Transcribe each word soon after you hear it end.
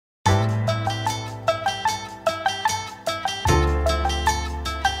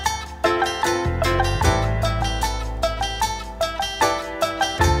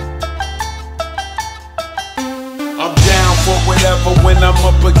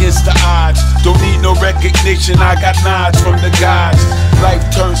against the odds. Don't need no recognition, I got nods from the gods. Life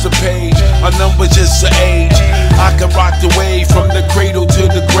turns a page, a number just an age. I can rock the wave from the cradle to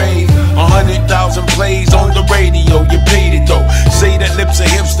the grave. 100,000 plays on the radio, you paid it though. Say that Lip's a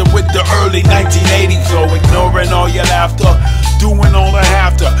hipster with the early 1980s, so ignoring all your laughter, doing all I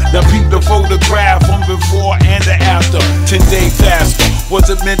have to. Now peep the photograph from before and the after. 10-day faster,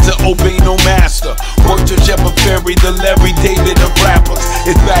 wasn't meant to obey no master. Worked to Shepard Ferry, the Larry David of rappers.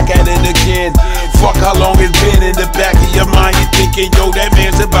 It's back at it again. Fuck how long it's been in the back of your mind. You're thinking, yo, that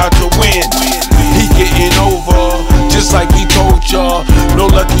man's about to win. He getting over, just like he told y'all. No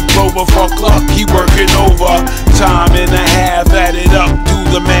lucky clover, fuck luck, he working over. Time and a half, add it up, do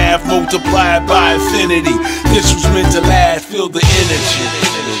the math, multiplied by infinity. This was meant to last, feel the energy.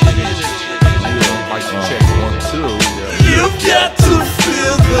 Check 1, 2. You've got to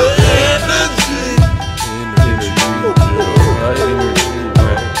feel the energy.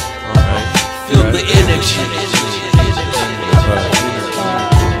 Feel the energy.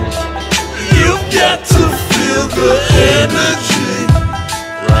 You've got to feel the energy.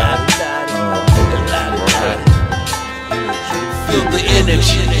 Feel the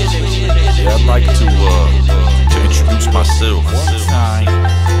energy. Yeah, I'd like to introduce myself.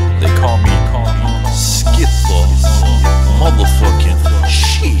 They call me Sccit, motherfucking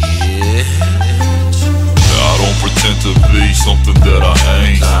shit. I don't pretend to be something that I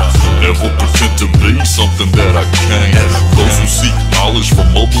ain't. Never pretend to be something that I can't. Those who seek knowledge from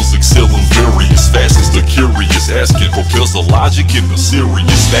others excel in various facets. The curious asking propels the logic in a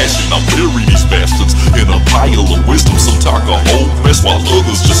serious fashion. I'm burying these bastards in a pile of wisdom. Some talk a whole mess while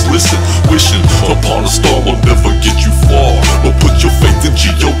others just listen. Wishing upon a star will never get you far, but put your faith in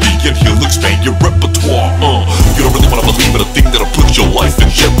G.O.D. and he'll expand your repertoire. You don't really wanna believe in a thing that'll put your life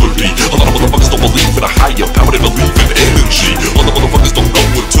in jeopardy. A lot of motherfuckers don't believe in a higher power, they believe in energy. Other motherfuckers don't know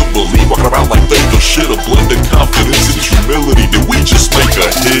what to believe, walking around like they the shit. A blend of confidence and humility. Did we just make a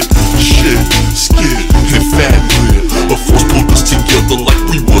hit? Shit, Sccit, and Fatlip. A force pulled us together like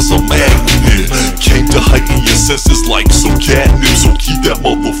we was a magnet. Came to heighten your senses like some catnip. So keep that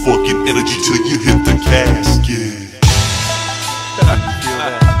motherfucking energy till you hit the casket.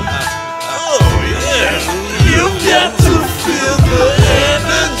 Oh yeah, you got to feel the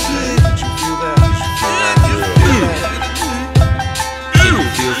energy.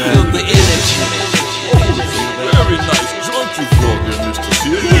 Feel the energy. Very nice joint you plugged in, Mr. C.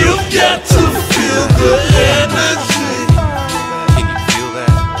 You got to feel the energy. Can you feel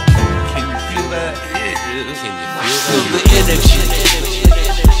that? Can you feel that? Can you feel the energy?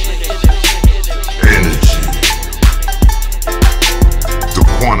 Energy. The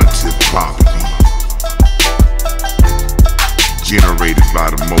quantitative property generated by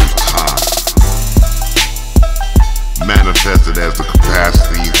the Most High, manifested as the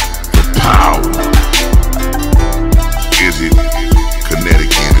capacity for power. Is it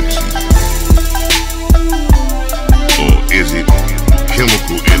kinetic energy? Or is it